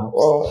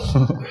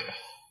 perhaps.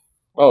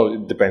 Well,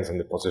 it depends on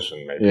the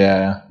position, maybe.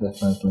 Yeah,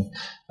 definitely.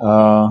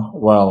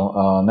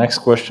 Next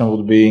question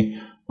would be,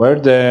 were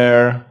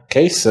there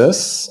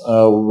cases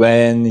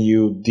when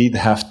you did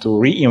have to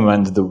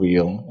reinvent the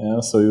wheel?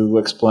 Yeah, so you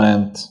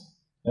explained,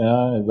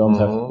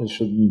 you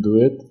shouldn't do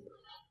it,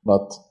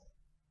 but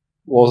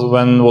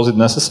was it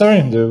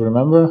necessary? Do you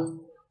remember?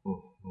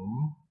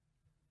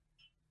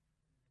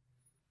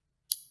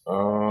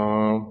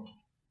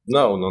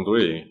 No, not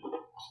really.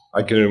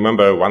 I can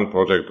remember one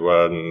project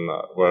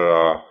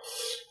where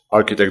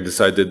architect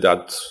decided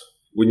that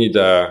we need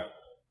a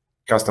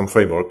custom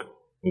framework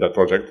in that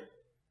project.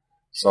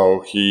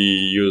 So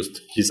he used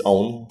his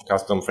own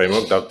custom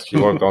framework that he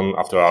worked on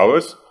after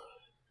hours.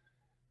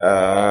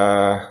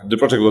 The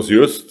project was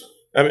used.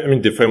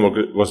 The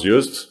framework was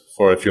used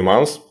for a few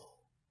months.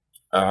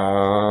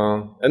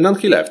 And then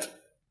he left.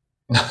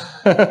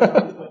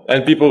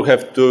 And people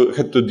had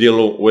to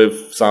deal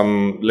with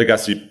some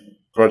legacy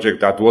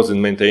project that wasn't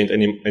maintained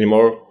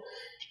anymore.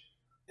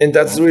 And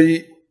that's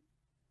really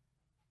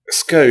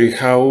scary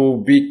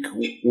how big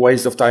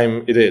waste of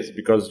time it is,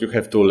 because you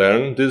have to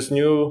learn this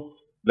new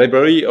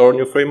library or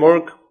new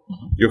framework.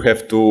 You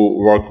have to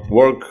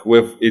work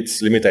with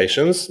its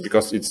limitations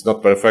because it's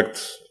not perfect,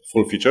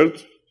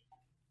 full-featured.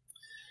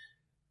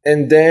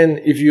 And then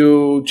if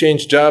you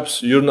change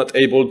jobs, you're not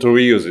able to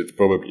reuse it,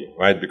 probably,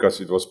 right?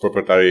 Because it was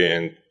proprietary,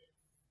 and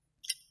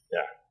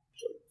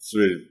so it's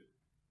really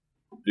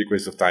big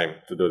waste of time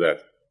to do that.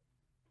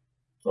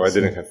 So I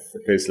didn't have a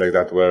case like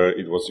that where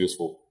it was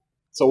useful.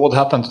 So what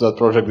happened to that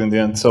project in the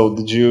end? So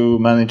did you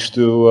manage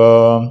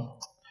to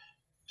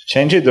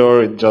change it,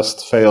 or it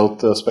just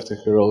failed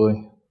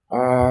spectacularly?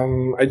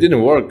 I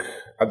didn't work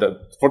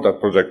for that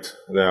project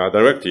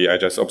directly. I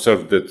just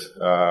observed it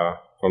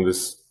from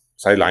this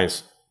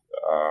sidelines.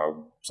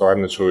 So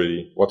I'm not sure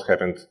really what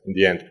happened in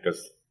the end, because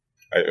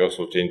I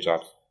also changed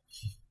jobs.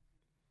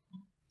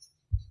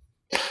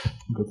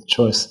 Good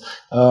choice.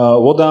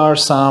 What are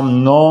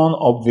some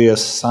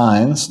non-obvious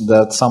signs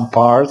that some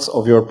parts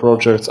of your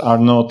projects are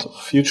not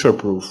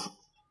future-proof?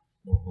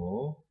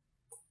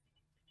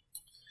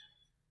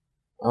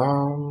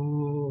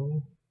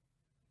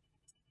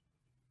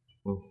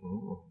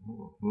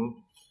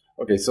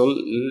 Okay, so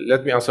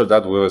let me answer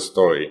that with a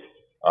story.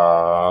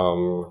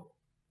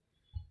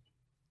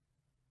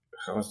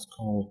 How's it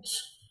called?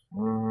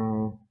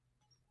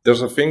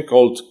 There's a thing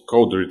called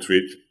code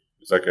retreat.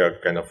 It's like a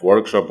kind of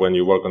workshop when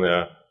you work on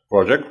a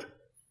project.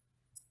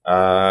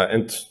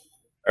 And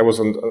I was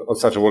on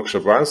such a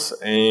workshop once,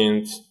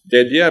 and the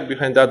idea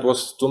behind that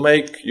was to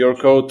make your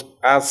code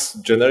as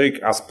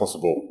generic as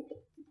possible.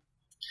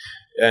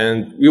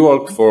 And we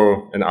worked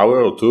for an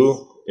hour or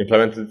two,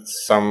 implemented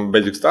some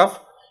basic stuff,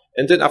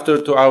 and then after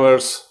 2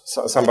 hours,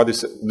 somebody,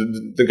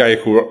 the guy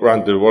who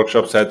ran the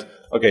workshop said,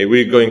 okay,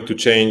 we're going to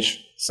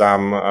change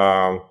some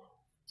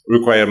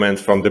requirement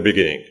from the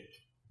beginning,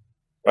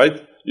 right?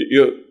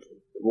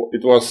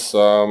 It was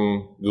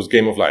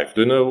Game of Life.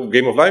 Do you know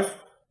Game of Life?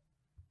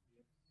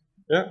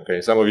 Yeah,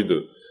 okay, some of you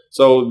do.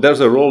 So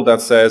there's a rule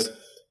that says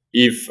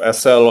if a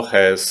cell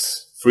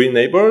has 3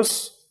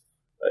 neighbors,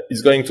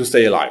 it's going to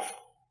stay alive,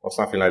 or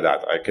something like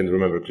that. I can't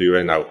remember clearly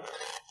right now.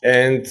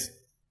 And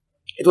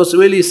it was a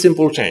really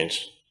simple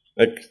change.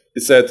 Like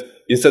it said,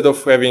 instead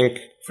of having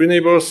 3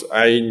 neighbors,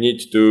 I need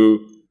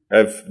to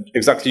have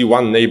exactly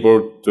 1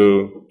 neighbor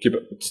to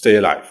stay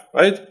alive,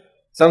 right?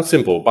 Sounds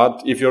simple,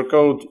 but if your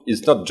code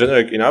is not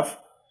generic enough,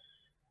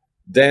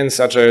 then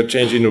such a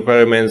change in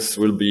requirements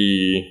will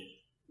be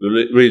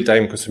really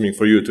time consuming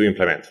for you to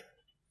implement.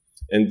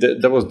 And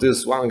there was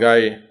this one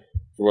guy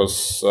who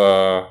was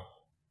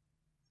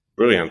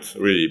brilliant,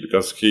 really,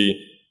 because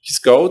his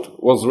code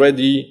was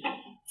ready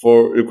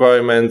for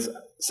requirements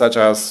such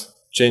as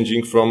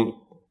changing from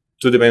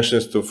 2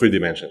 dimensions to 3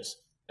 dimensions,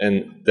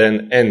 and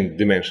then n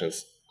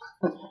dimensions.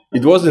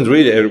 It wasn't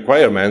really a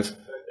requirement.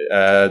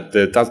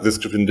 The task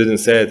description didn't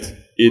say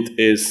it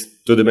is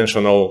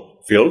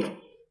 2-dimensional field.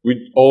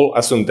 We all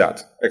assumed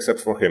that, except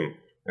for him.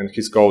 And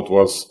his code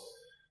was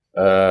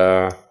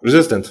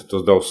resistant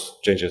to those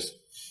changes.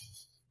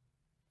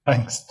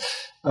 Thanks.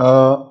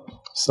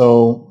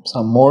 So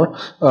some more.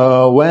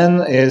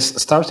 When is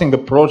starting a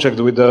project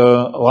with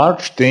a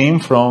large team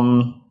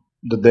from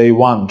the day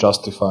one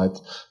justified?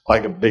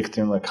 Like a big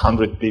team, like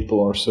 100 people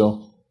or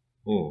so?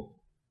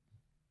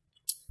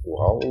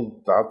 Well,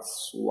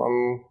 that's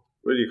one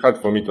really hard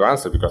for me to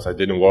answer because I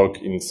didn't work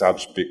in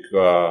such big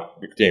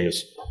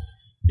teams.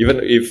 Even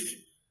if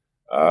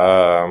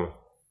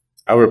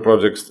our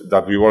projects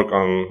that we work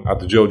on at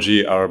the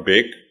GOG are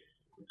big,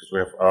 because we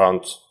have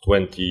around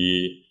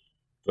 20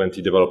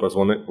 developers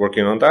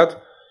working on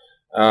that,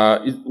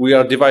 we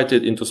are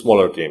divided into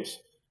smaller teams.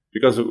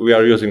 Because we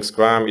are using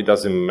Scrum, it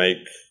doesn't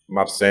make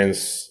much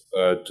sense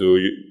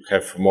to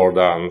have more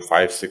than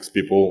 5-6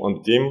 people on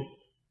the team.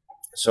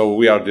 So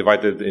we are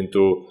divided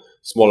into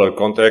smaller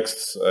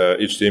contexts.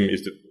 Each team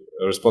is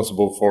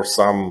responsible for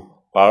some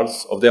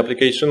parts of the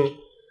application.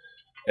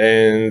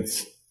 And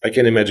I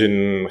can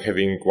imagine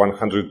having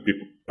 100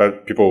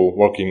 people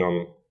working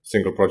on a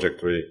single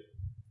project, really.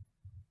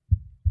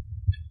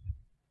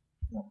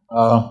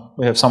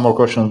 We have some more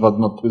questions, but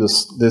not with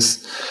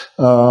this.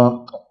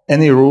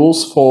 Any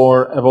rules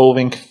for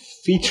evolving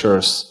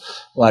features,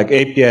 like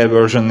API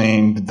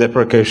versioning,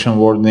 deprecation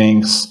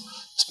warnings,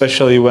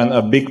 especially when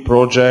a big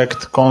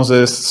project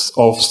consists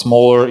of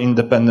smaller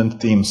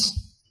independent teams?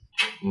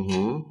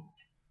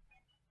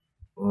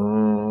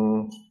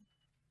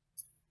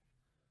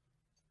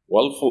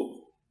 Well,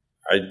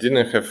 I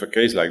didn't have a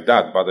case like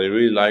that, but I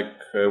really like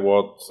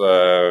what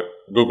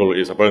Google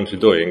is apparently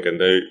doing, and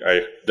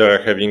they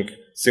are having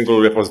single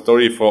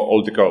repository for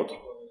all the code.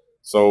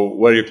 So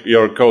where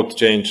your code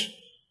change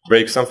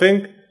breaks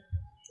something,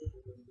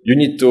 you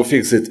need to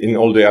fix it in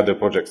all the other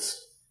projects.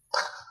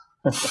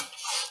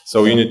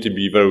 So you need to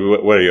be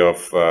very wary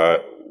of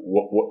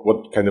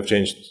what kind of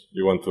change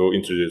you want to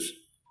introduce.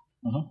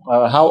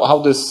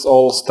 How this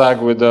all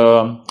stack with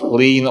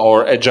lean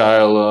or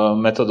agile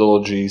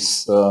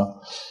methodologies?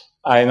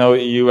 I know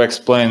you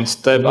explained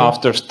step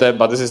after step,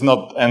 but this is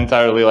not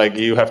entirely like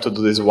you have to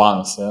do this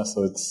once. Yeah,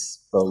 so it's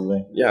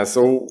probably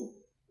So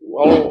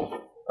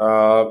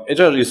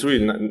agile is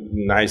really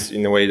nice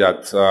in a way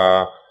that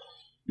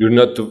you're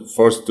not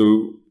forced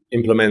to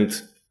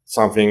implement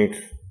something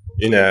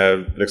in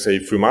let's say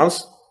 3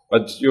 months,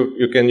 but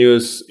you can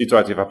use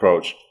iterative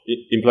approach.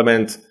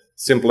 Implement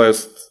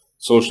simplest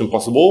solution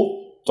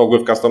possible, talk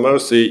with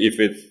customers, see if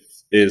it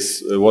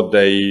is what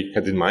they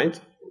had in mind.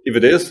 If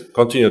it is,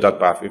 continue that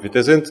path. If it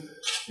isn't,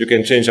 you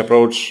can change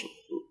approach,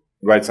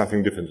 write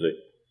something differently.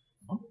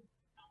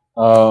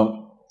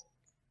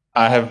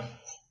 I have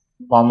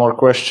one more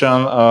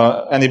question.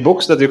 Any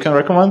books that you can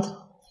recommend?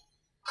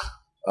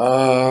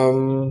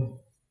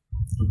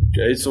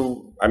 Okay,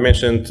 so I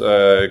mentioned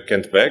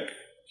Kent Beck.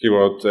 He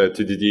wrote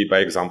TDD by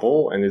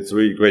example, and it's a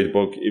really great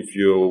book if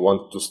you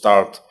want to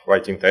start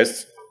writing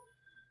tests.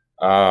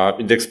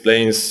 It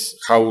explains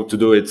how to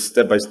do it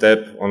step by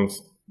step on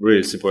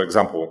really simple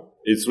example.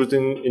 It's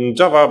written in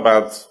Java,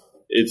 but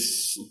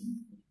it's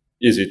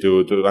easy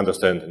to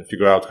understand and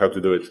figure out how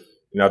to do it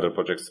in other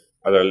projects,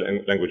 other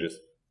languages.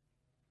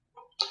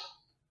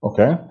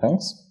 Okay,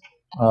 thanks.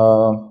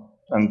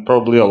 And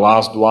probably a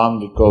last one,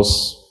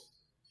 because,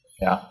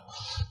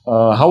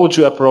 how would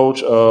you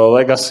approach a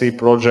legacy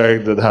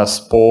project that has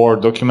poor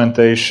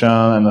documentation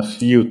and a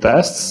few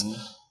tests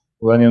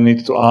when you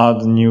need to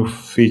add new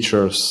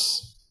features?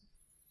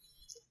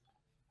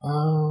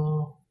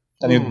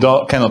 And you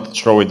cannot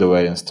throw it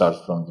away and start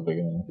from the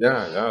beginning.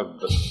 Yeah.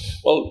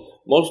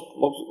 Well,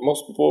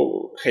 most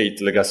people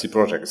hate legacy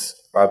projects,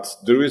 but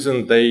the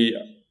reason they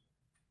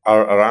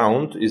are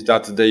around is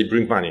that they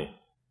bring money.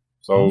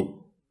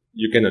 So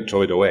you cannot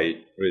throw it away,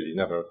 really,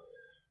 never.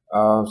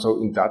 So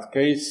in that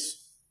case,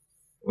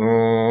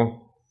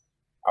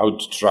 I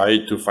would try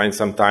to find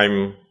some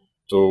time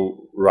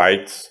to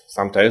write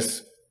some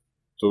tests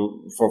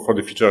for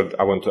the feature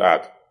I want to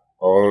add,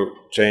 or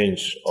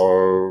change,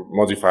 or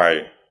modify.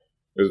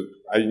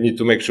 I need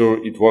to make sure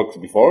it works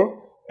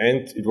before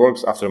and it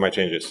works after my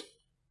changes.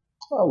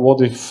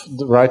 What if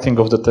the writing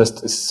of the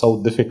test is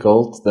so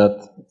difficult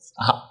that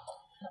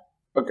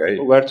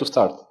where to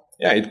start?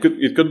 Yeah, it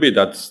could be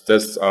that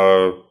tests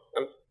are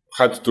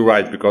hard to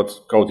write because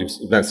code is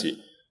messy.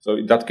 So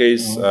in that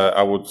case,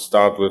 I would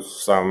start with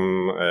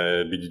some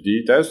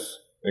BDD tests,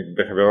 like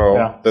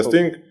behavioral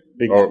testing,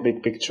 so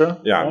big picture.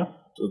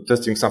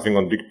 Testing something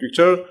on big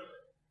picture,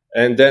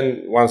 and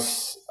then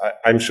once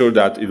I'm sure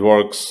that it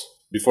works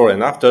before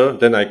and after,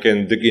 then I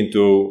can dig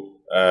into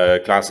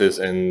classes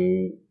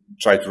and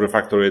try to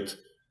refactor it.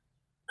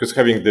 Because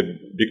having the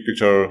big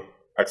picture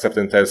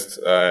acceptance test,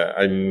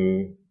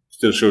 I'm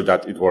still sure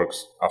that it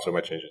works after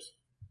my changes.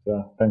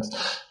 Yeah, thanks.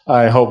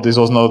 I hope this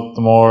was not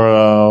more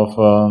of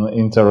an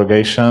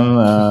interrogation.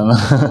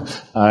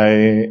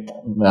 I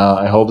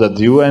hope that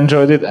you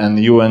enjoyed it and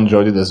you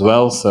enjoyed it as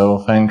well. So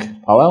thank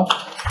Paweł.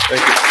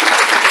 Thank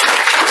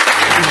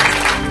you.